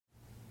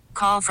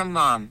Call from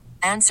mom.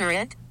 Answer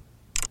it.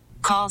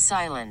 Call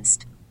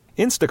silenced.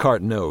 Instacart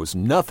knows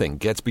nothing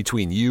gets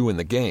between you and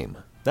the game.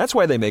 That's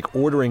why they make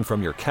ordering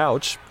from your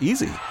couch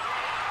easy.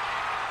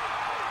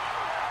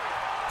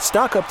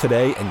 Stock up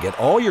today and get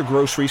all your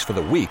groceries for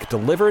the week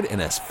delivered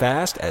in as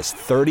fast as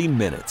 30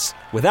 minutes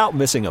without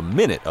missing a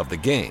minute of the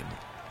game.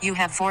 You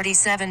have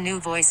 47 new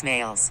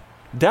voicemails.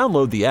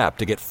 Download the app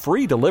to get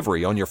free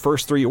delivery on your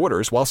first 3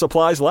 orders while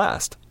supplies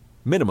last.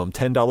 Minimum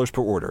 $10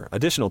 per order.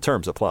 Additional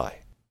terms apply.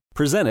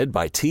 Presented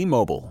by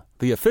T-Mobile,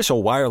 the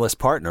official wireless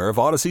partner of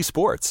Odyssey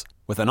Sports.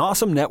 With an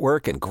awesome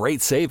network and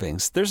great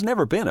savings, there's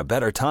never been a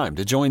better time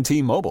to join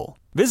T-Mobile.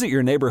 Visit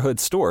your neighborhood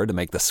store to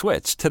make the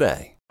switch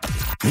today.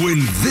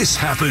 When this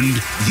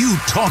happened, you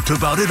talked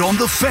about it on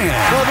The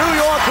Fan. The New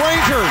York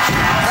Rangers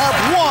have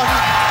won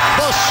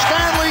the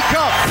Stanley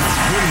Cup.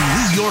 When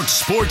New York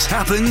sports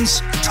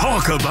happens,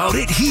 talk about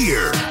it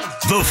here.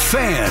 The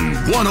Fan,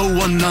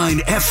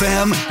 101.9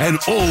 FM, and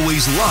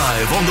always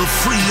live on the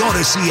free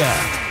Odyssey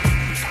app.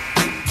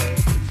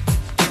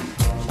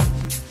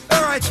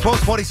 All right, it's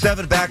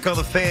 12:27 back on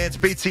The Fan. It's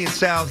BT and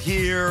Sal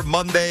here.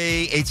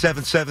 Monday,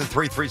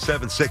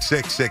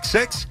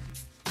 877-337-6666.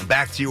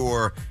 Back to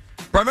your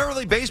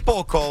primarily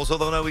baseball calls,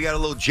 although now we got a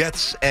little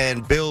Jets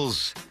and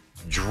Bills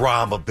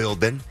drama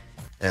building.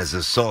 As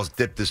the Sauce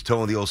dipped his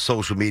toe in the old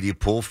social media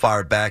pool,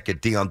 fired back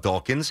at Dion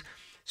Dawkins.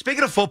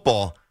 Speaking of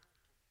football,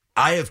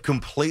 I have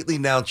completely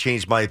now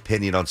changed my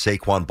opinion on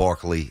Saquon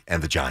Barkley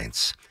and the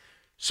Giants.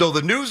 So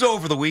the news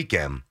over the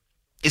weekend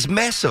is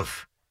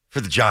massive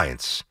for the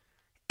Giants.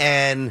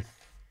 And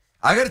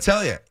I got to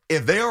tell you,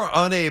 if they are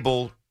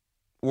unable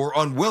or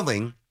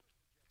unwilling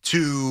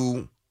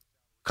to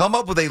come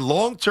up with a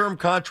long-term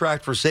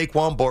contract for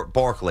Saquon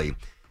Barkley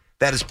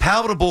that is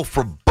palatable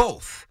for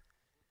both.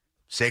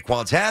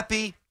 Saquon's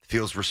happy,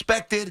 feels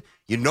respected,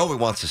 you know he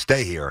wants to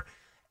stay here,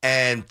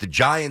 and the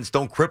Giants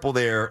don't cripple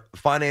their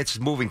finances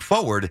moving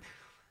forward,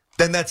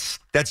 then that's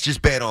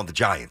just bad on the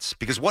Giants.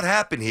 Because what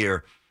happened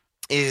here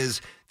is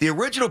the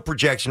original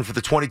projection for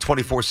the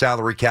 2024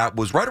 salary cap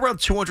was right around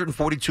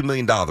 $242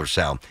 million,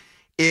 Sal.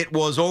 It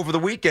was over the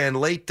weekend,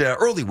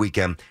 early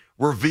weekend,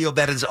 revealed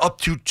that it's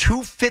up to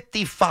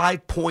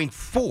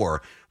 $255.4,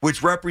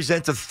 which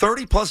represents a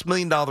 $30+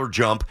 million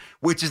jump,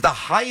 which is the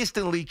highest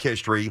in league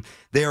history.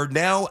 They are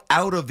now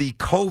out of the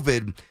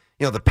COVID,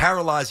 the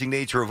paralyzing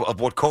nature of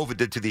what COVID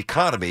did to the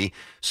economy.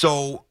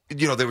 So,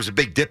 there was a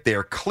big dip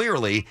there,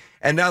 clearly.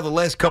 And now the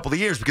last couple of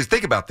years, because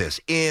think about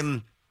this.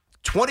 In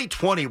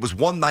 2020, it was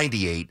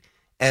 $198,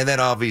 and then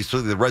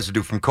obviously the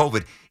residue from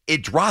COVID,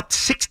 it dropped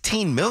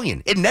 $16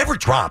 million. It never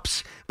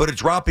drops, but it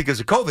dropped because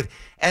of COVID,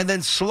 and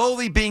then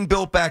slowly being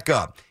built back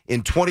up.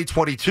 In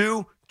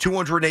 2022,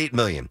 $208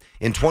 million.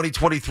 In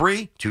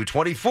 2023,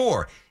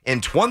 $224.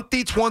 In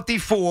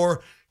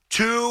 2024,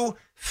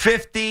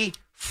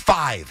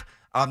 $255.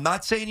 I'm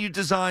not saying you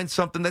design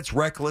something that's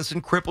reckless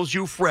and cripples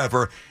you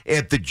forever.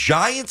 If the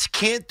Giants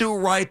can't do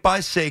right by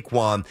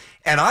Saquon,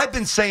 and I've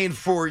been saying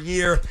for a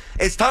year,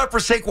 it's time for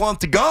Saquon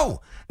to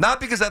go. Not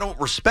because I don't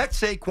respect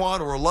Saquon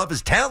or love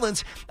his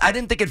talents. I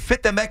didn't think it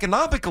fit them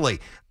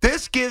economically.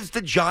 This gives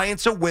the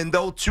Giants a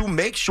window to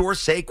make sure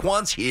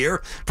Saquon's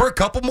here for a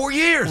couple more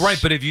years. Right,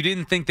 but if you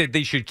didn't think that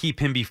they should keep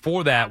him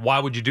before that, why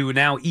would you do it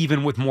now,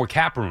 even with more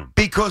cap room?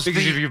 Because if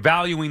you're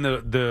valuing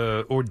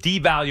the or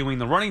devaluing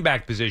the running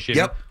back position,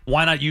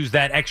 why not use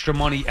that extra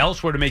money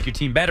elsewhere to make your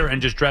team better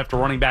and just draft a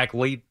running back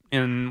late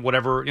in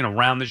whatever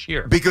round this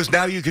year? Because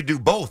now you could do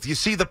both. You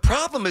see, the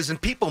problem is,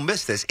 and people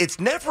miss this, it's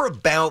never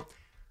about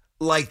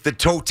like the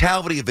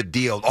totality of the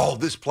deal. Oh,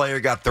 this player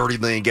got $30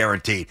 million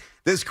guaranteed.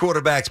 This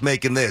quarterback's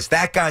making this.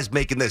 That guy's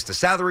making this. The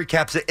salary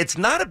cap's. It's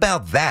not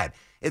about that.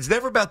 It's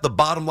never about the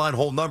bottom line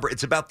whole number.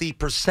 It's about the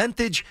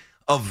percentage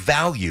of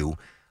value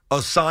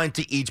assigned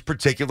to each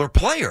particular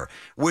player,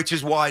 which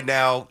is why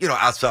now,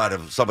 outside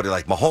of somebody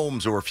like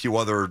Mahomes or a few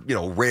other,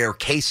 rare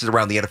cases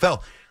around the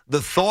NFL,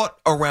 the thought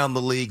around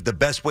the league, the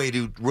best way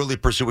to really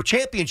pursue a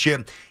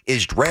championship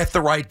is draft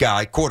the right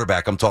guy,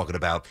 quarterback I'm talking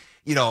about,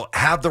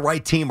 have the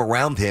right team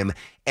around him.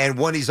 And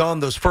when he's on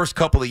those first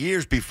couple of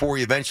years before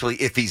he eventually,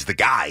 if he's the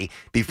guy,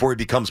 before he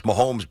becomes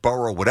Mahomes,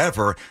 Burrow,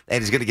 whatever,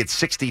 and he's going to get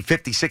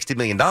 $60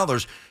 million,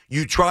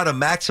 you try to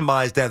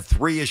maximize that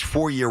 3-ish,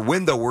 4-year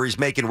window where he's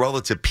making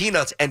relative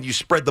peanuts, and you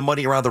spread the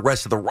money around the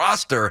rest of the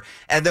roster.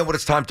 And then when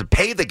it's time to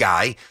pay the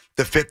guy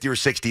the 50 or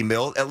 60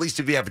 mil, at least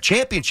if you have a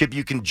championship,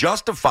 you can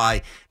justify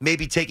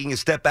maybe taking a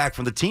step back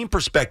from the team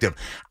perspective.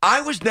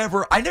 I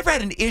never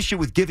had an issue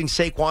with giving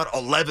Saquon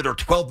 $11 or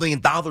 $12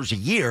 million a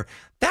year.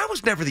 That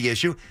was never the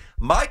issue.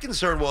 My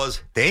concern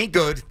was they ain't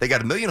good. They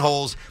got a million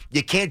holes.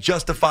 You can't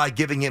justify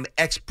giving him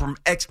X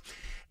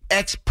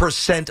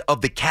percent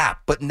of the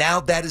cap. But now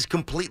that is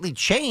completely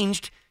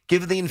changed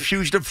given the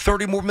infusion of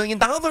 $30 more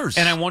million.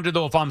 And I wonder,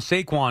 though, if I'm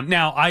Saquon.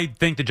 Now, I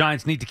think the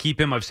Giants need to keep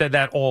him. I've said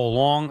that all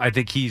along. I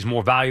think he's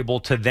more valuable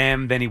to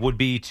them than he would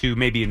be to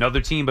maybe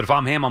another team. But if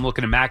I'm him, I'm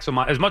looking to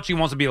maximize. As much as he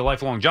wants to be a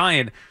lifelong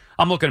Giant,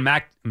 I'm looking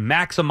to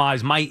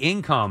maximize my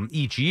income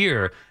each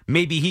year.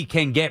 Maybe he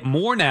can get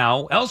more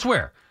now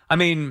elsewhere. I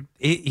mean,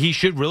 he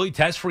should really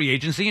test free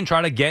agency and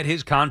try to get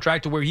his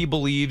contract to where he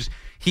believes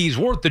he's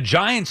worth. The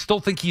Giants still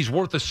think he's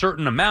worth a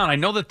certain amount. I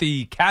know that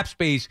the cap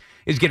space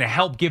is going to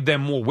help give them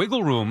more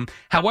wiggle room.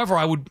 However,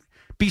 I would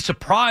be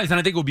surprised,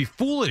 and I think it would be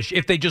foolish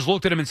if they just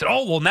looked at him and said,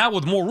 oh, well, now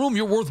with more room,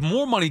 you're worth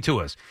more money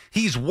to us.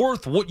 He's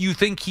worth what you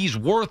think he's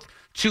worth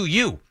to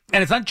you.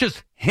 And it's not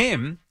just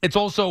him. It's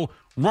also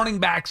running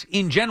backs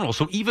in general.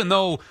 So even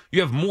though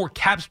you have more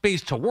cap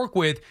space to work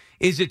with,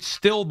 is it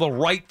still the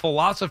right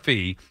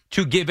philosophy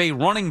to give a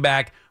running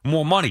back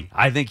more money?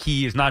 I think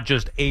he is not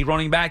just a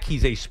running back.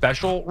 He's a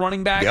special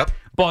running back. Yep.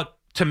 But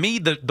to me,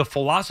 the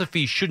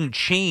philosophy shouldn't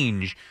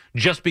change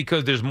just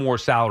because there's more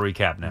salary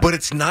cap now. But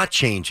it's not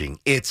changing.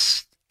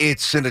 It's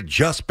an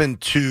adjustment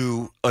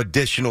to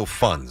additional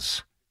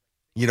funds.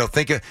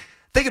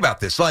 Think about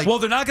this. Well,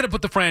 they're not going to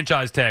put the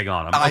franchise tag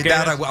on him. Okay?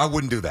 I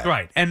wouldn't do that.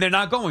 Right, and they're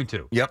not going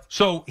to. Yep.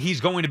 So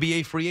he's going to be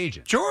a free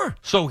agent. Sure.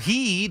 So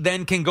he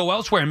then can go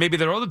elsewhere, and maybe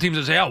there are other teams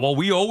that say, oh, well,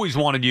 we always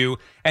wanted you,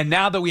 and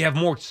now that we have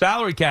more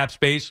salary cap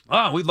space,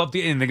 we'd love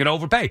to, and they're going to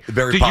overpay.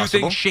 Very Do possible.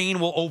 you think Shane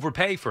will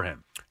overpay for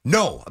him?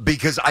 No,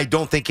 because I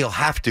don't think he'll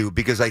have to,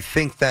 because I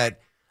think that,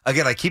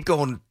 again, I keep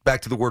going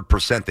back to the word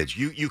percentage.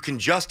 You can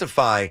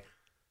justify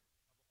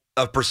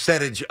a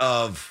percentage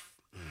of...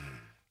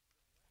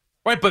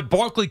 Right, but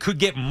Barkley could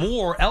get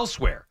more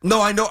elsewhere.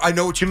 No, I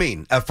know what you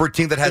mean. For a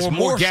team that has Or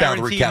more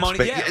salary cap money.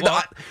 space.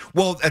 Yeah,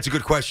 well, that's a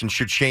good question.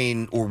 Should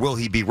Shane, or will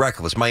he be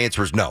reckless? My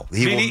answer is no.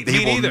 He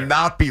will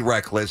not be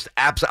reckless.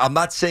 I'm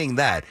not saying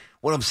that.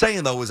 What I'm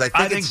saying, though, is I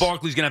think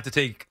Barkley's going to have to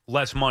take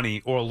less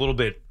money or a little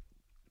bit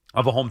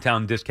of a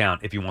hometown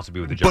discount if he wants to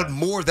be with the Giants. But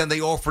more than they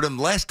offered him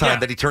last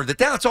time that he turned it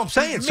down. That's all I'm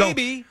saying.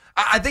 Maybe. So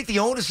I think the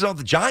onus is on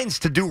the Giants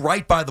to do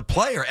right by the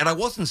player. And I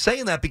wasn't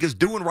saying that because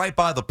doing right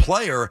by the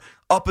player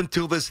up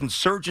until this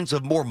insurgence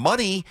of more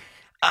money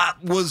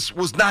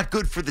was not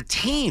good for the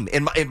team,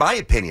 in my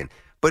opinion.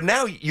 But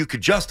now you could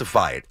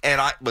justify it.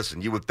 And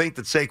listen, you would think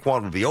that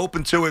Saquon would be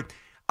open to it.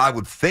 I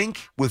would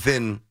think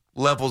within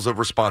levels of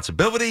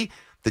responsibility,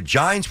 the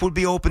Giants would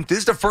be open. This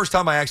is the first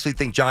time I actually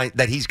think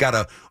that he's got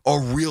a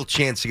real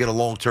chance to get a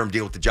long-term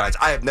deal with the Giants.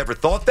 I have never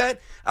thought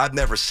that. I've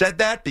never said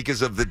that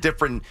because of the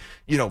different,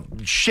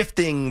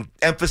 shifting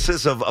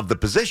emphasis of the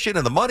position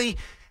and the money.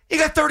 You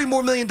got $30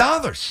 more million.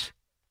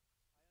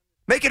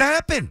 Make it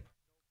happen.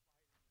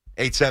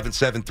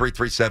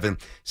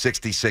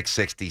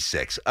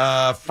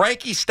 877-337-6666.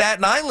 Frankie,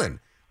 Staten Island.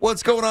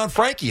 What's going on,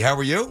 Frankie? How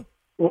are you?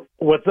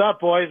 What's up,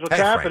 boys? What's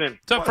happening?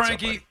 What's up,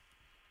 Frankie?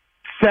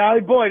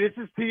 Sally, boy, this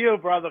is to you,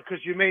 brother,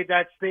 because you made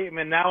that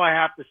statement. Now I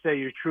have to say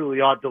you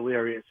truly are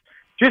delirious.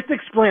 Just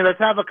explain. Let's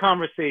have a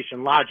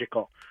conversation.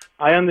 Logical.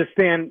 I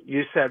understand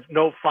you said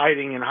no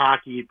fighting in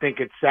hockey. You think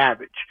it's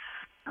savage.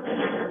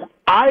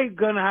 I'm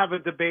going to have a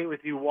debate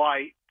with you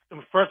why.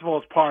 First of all,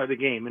 it's part of the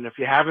game. And if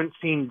you haven't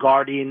seen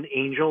Guardian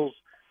Angels,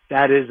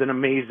 that is an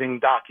amazing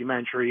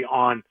documentary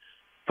on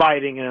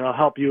fighting, and it'll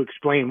help you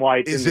explain why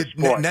it's is in the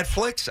sport.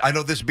 Netflix? I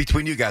know this is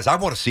between you guys. I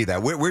want to see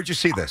that. Where'd you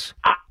see this?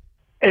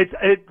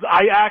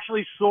 I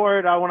actually saw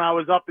it when I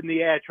was up in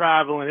the air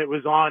traveling. It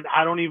was on.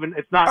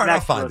 It's not All right, Netflix. I'll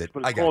find it.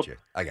 But it's I got called you.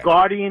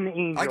 Guardian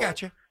Angels. I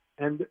got you.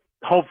 And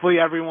hopefully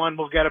everyone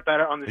will get a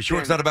better understanding. You sure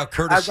it's not about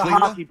Curtis As a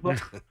hockey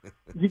player,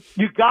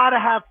 you got to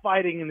have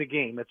fighting in the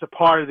game. It's a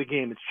part of the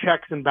game. It's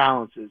checks and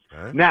balances.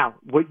 Right. Now,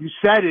 what you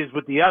said is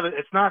with the other,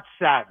 it's not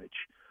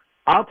savage.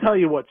 I'll tell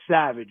you what's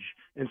savage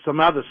in some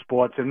other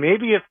sports, and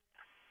maybe if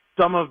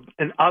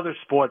in other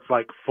sports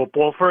like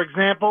football, for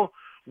example,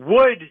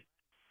 would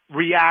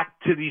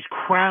react to these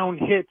crown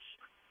hits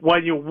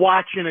when you're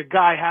watching a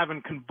guy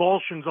having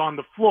convulsions on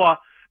the floor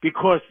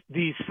because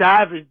they're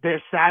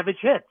savage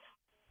hits.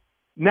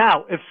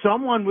 Now, if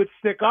someone would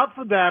stick up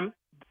for them,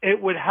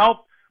 it would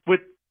help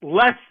with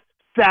less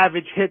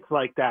savage hits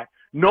like that.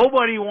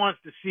 Nobody wants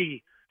to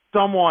see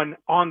someone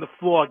on the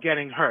floor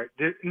getting hurt,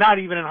 not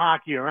even in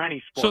hockey or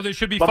any sport. So there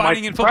should be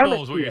fighting in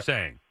football is what you're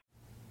saying.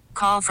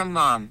 Call from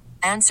mom.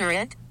 Answer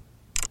it.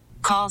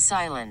 Call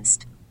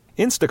silenced.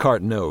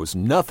 Instacart knows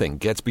nothing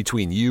gets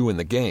between you and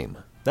the game.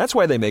 That's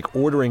why they make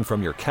ordering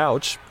from your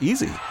couch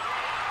easy.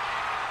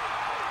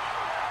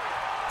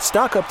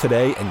 Stock up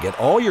today and get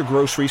all your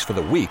groceries for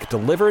the week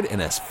delivered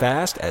in as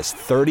fast as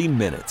 30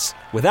 minutes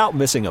without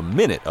missing a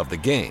minute of the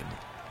game.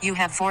 You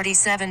have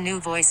 47 new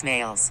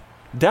voicemails.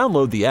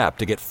 Download the app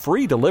to get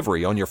free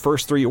delivery on your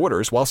first 3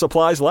 orders while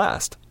supplies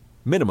last.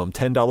 Minimum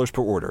 $10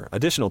 per order.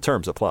 Additional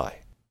terms apply.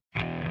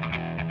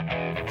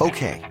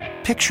 Okay,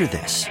 picture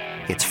this.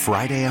 It's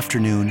Friday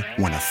afternoon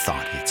when a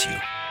thought hits you.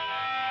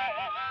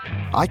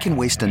 I can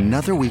waste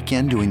another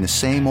weekend doing the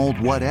same old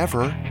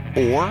whatever,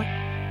 or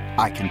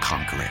I can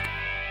conquer it.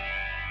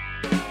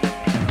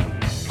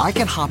 I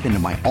can hop into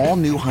my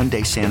all-new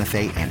Hyundai Santa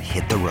Fe and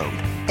hit the road.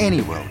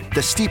 Any road.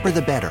 The steeper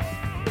the better.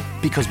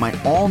 Because my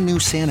all-new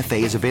Santa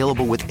Fe is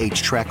available with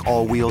H-Track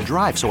all-wheel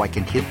drive, so I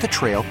can hit the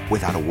trail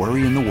without a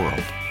worry in the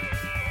world.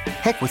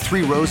 Heck, with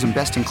 3 rows and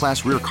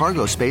best-in-class rear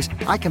cargo space,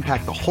 I can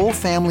pack the whole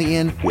family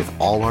in with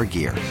all our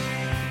gear.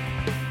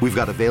 We've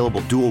got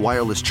available dual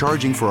wireless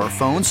charging for our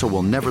phones, so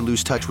we'll never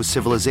lose touch with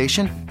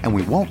civilization, and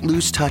we won't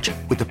lose touch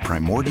with the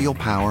primordial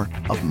power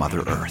of Mother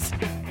Earth.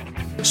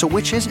 So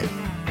which is it?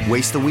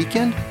 Waste the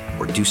weekend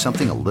or do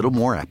something a little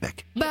more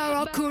epic?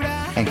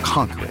 And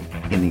conquer it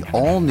in the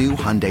all-new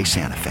Hyundai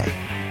Santa Fe.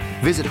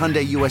 Visit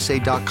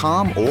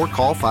HyundaiUSA.com or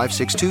call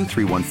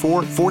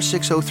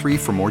 562-314-4603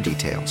 for more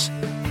details.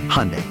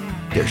 Hyundai,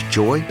 there's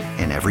joy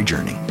in every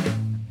journey.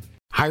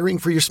 Hiring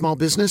for your small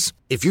business?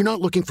 If you're not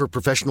looking for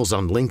professionals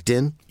on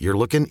LinkedIn, you're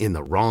looking in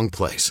the wrong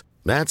place.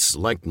 That's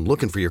like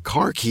looking for your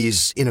car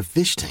keys in a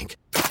fish tank.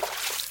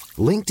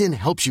 LinkedIn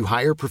helps you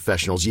hire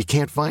professionals you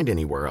can't find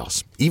anywhere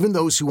else, even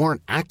those who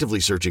aren't actively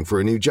searching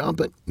for a new job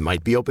but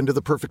might be open to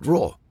the perfect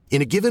role.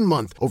 In a given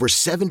month, over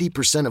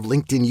 70% of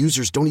LinkedIn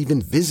users don't even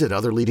visit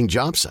other leading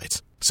job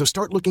sites. So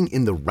start looking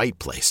in the right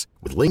place.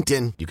 With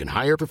LinkedIn, you can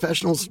hire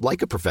professionals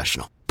like a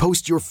professional.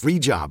 Post your free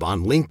job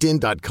on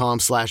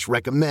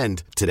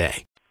linkedin.com/recommend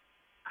today.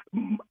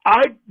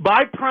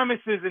 My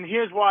premise is, and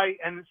here's why,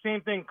 and the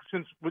same thing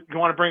since you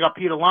want to bring up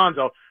Pete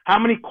Alonso, how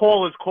many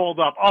callers called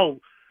up,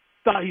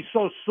 he's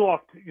so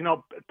soft,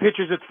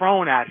 pitches are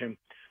thrown at him.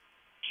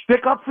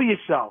 Stick up for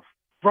yourself.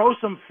 Throw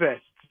some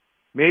fists.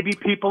 Maybe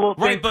people will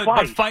think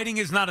but fighting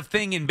is not a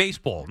thing in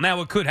baseball. Now,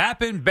 it could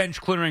happen,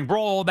 bench clearing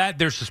brawl, all that.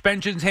 There's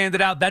suspensions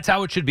handed out. That's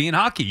how it should be in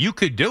hockey. You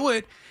could do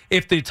it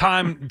if the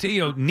time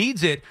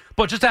needs it,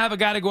 but just to have a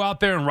guy to go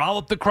out there and rile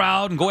up the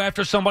crowd and go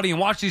after somebody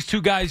and watch these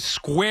two guys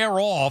square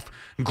off,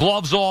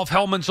 gloves off,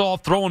 helmets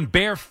off, throwing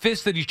bare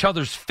fists at each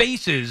other's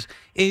faces,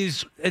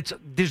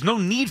 there's no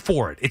need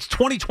for it. It's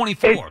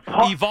 2024.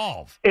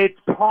 Evolve. It's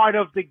part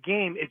of the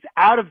game. It's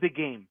out of the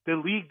game. The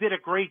league did a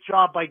great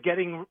job by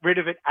getting rid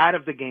of it out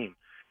of the game.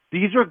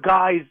 These are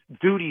guys'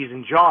 duties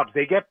and jobs.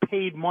 They get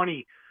paid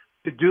money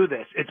to do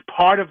this. It's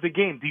part of the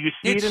game. Do you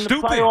see it in the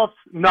playoffs?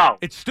 No.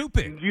 It's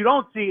stupid. You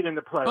don't see it in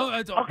the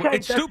playoffs. Okay,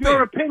 that's stupid.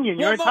 Your opinion.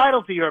 You're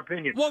entitled to your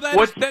opinion.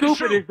 What's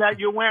stupid is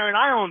that you're wearing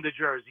the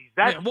jerseys.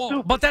 That's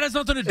stupid. But that has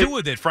nothing to do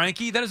with it,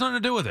 Frankie. That has nothing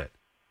to do with it.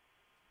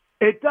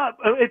 It does.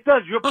 It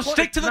does.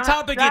 Stick to the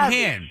topic at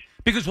hand,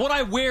 because what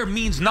I wear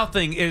means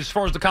nothing as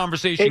far as the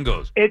conversation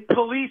goes. It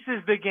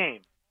polices the game.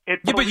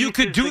 But you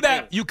could do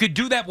that. Game. You could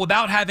do that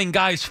without having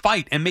guys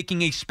fight and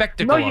making a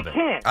spectacle of it. No, you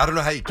can't. I don't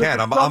know how you can.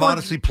 I'm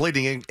honestly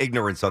pleading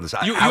ignorance on this.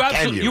 You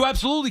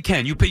absolutely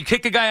can. You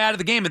kick a guy out of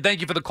the game, and thank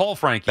you for the call,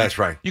 Frankie. That's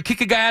right. You kick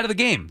a guy out of the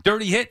game.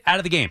 Dirty hit, out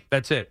of the game.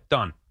 That's it.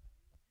 Done.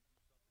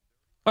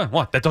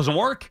 What? That doesn't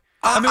work?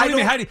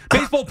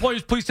 Baseball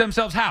players police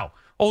themselves how?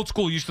 Old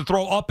school used to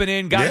throw up and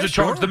in, guys would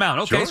charge them out.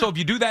 Okay, so if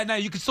you do that now,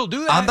 you can still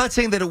do that. I'm not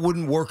saying that it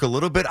wouldn't work a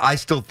little bit. I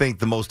still think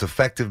the most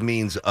effective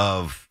means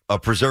of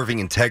preserving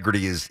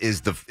integrity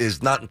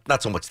is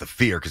not so much the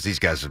fear, because these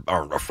guys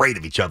are afraid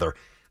of each other,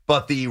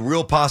 but the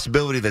real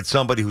possibility that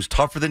somebody who's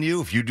tougher than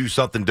you, if you do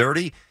something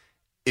dirty,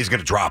 is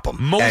going to drop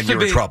them, and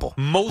you're in trouble.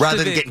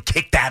 Rather than getting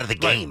kicked out of the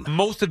game.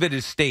 Most of it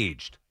is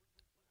staged.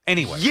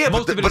 Anyway. Yeah,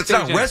 but it's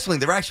not wrestling.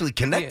 They're actually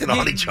connected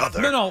on each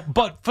other. No,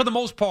 but for the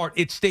most part,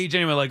 it's staged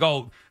anyway. Like,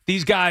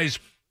 these guys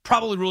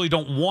probably really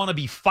don't want to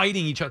be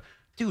fighting each other.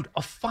 Dude,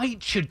 a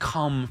fight should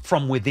come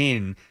from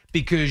within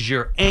because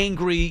you're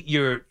angry,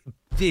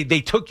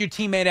 they took your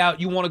teammate out,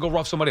 you want to go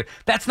rough somebody.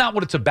 That's not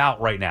what it's about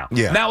right now.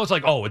 Yeah. Now it's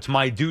like, it's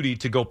my duty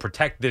to go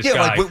protect this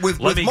guy. Like with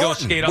Let me Martin. go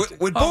skate up.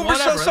 With Boomer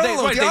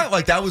Sosolo,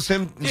 like that was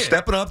him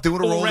stepping up,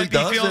 doing a role he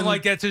does. Feeling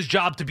like that's his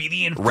job to be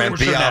the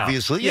enforcer now.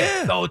 Obviously,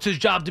 yeah. No, it's his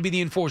job to be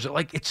the enforcer.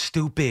 Like, it's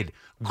stupid.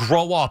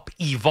 Grow up,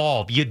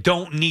 evolve. You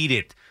don't need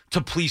it to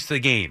police the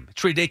game.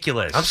 It's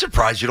ridiculous. I'm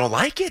surprised you don't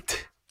like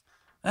it.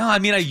 Well, I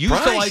mean, I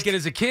used to like it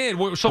as a kid.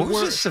 We're a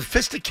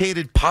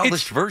sophisticated,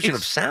 polished version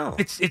of sound.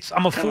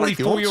 I'm a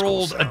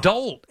 44-year-old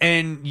adult,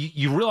 and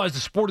you realize the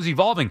sport is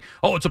evolving.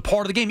 It's a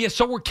part of the game. Yes,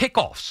 so were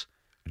kickoffs.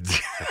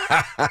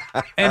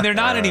 And they're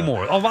not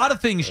anymore. A lot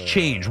of things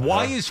change.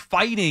 Why is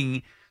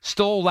fighting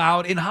still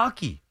allowed in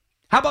hockey?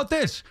 How about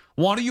this?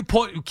 Why don't you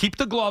keep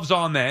the gloves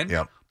on then?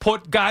 Yep.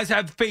 Put guys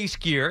have face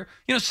gear.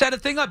 Set a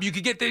thing up. You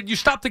could you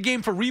stop the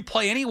game for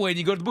replay anyway, and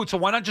you go to the booth. So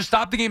why not just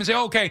stop the game and say,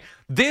 okay,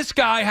 this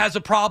guy has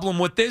a problem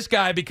with this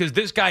guy because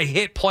this guy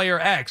hit player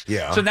X.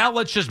 Yeah. So now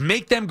let's just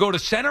make them go to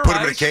center ice. Put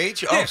him in a cage?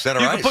 Center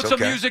ice. You can put some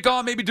music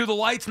on, maybe do the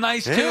lights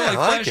nice too, like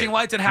flashing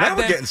lights, and have them.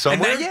 Now we're getting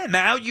somewhere. And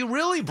now you're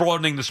really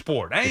broadening the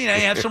sport. You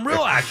have some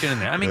real action in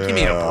there. I mean, give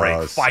me a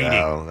break.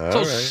 Fighting.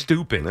 So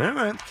stupid. All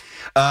right.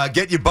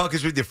 Get your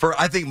buckets with you first.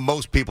 I think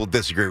most people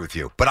disagree with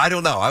you, but I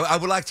don't know. I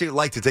would like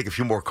to take a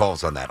few more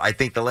calls on that. I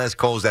think the last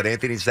call is that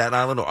Anthony in Staten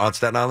Island or on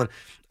Staten Island.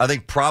 I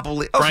think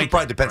probably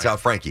depends how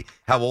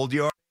old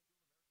you are.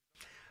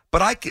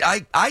 But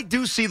I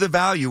do see the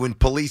value in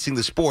policing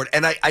the sport,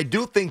 and I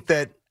do think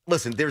that,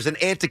 listen, there's an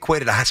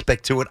antiquated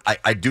aspect to it.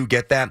 I do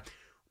get that,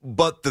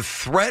 but the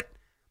threat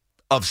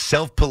of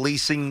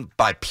self-policing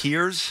by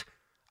peers,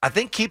 I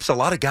think, keeps a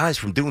lot of guys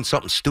from doing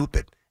something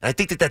stupid, and I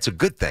think that that's a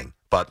good thing.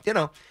 But I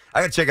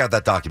got to check out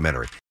that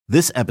documentary.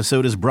 This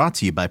episode is brought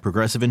to you by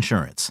Progressive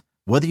Insurance.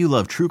 Whether you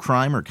love true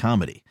crime or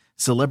comedy,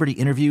 celebrity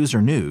interviews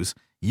or news,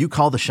 you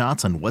call the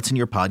shots on what's in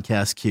your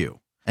podcast queue.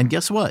 And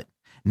guess what?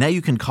 Now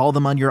you can call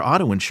them on your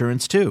auto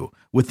insurance too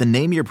with the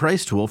Name Your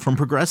Price tool from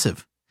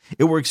Progressive.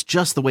 It works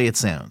just the way it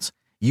sounds.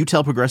 You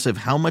tell Progressive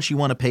how much you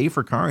want to pay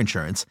for car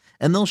insurance,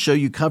 and they'll show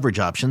you coverage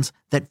options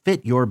that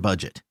fit your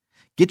budget.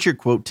 Get your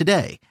quote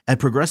today at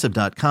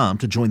Progressive.com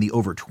to join the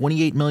over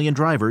 28 million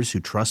drivers who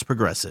trust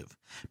Progressive.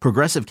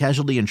 Progressive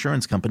Casualty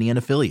Insurance Company and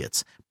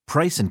Affiliates.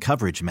 Price and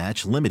coverage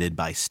match limited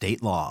by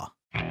state law.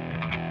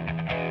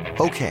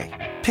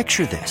 Okay,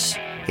 picture this.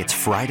 It's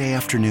Friday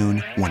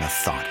afternoon when a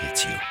thought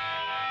hits you.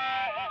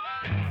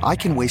 I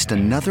can waste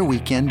another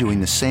weekend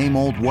doing the same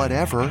old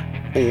whatever,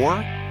 or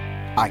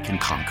I can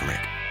conquer it.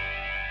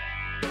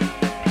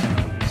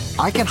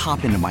 I can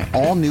hop into my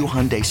all-new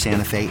Hyundai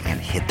Santa Fe and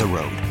hit the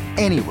road.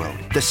 Any road.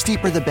 The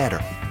steeper, the better.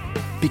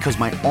 Because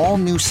my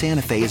all-new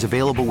Santa Fe is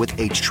available with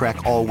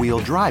H-Track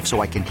all-wheel drive,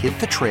 so I can hit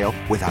the trail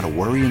without a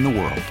worry in the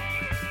world.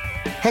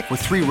 Heck, with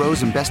 3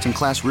 rows and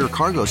best-in-class rear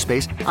cargo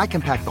space, I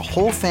can pack the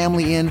whole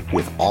family in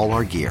with all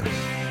our gear.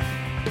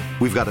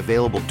 We've got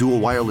available dual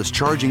wireless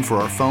charging for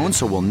our phones,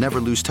 so we'll never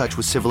lose touch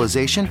with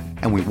civilization,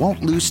 and we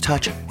won't lose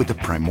touch with the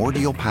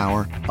primordial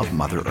power of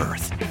Mother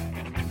Earth.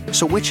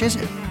 So which is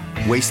it?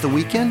 Waste the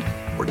weekend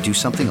or do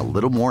something a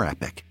little more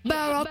epic?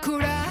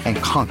 And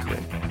conquer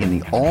it in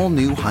the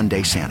all-new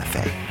Hyundai Santa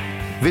Fe.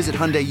 Visit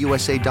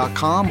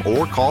HyundaiUSA.com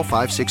or call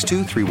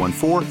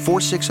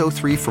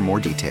 562-314-4603 for more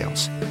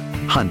details.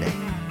 Hyundai,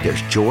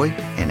 there's joy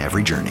in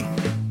every journey.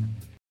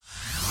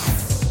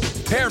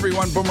 Hey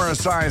everyone, Boomer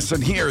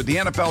Esiason here. The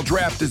NFL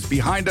Draft is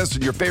behind us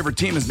and your favorite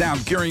team is now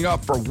gearing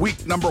up for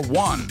week number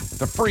 1.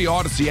 The free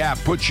Odyssey app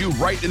puts you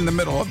right in the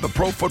middle of the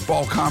pro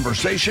football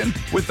conversation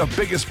with the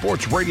biggest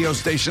sports radio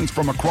stations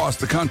from across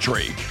the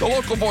country. The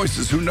local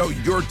voices who know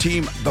your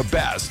team the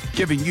best,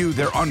 giving you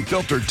their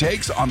unfiltered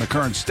takes on the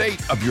current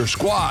state of your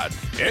squad.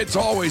 It's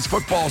always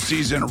football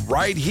season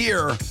right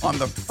here on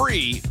the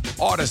free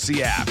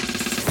Odyssey app.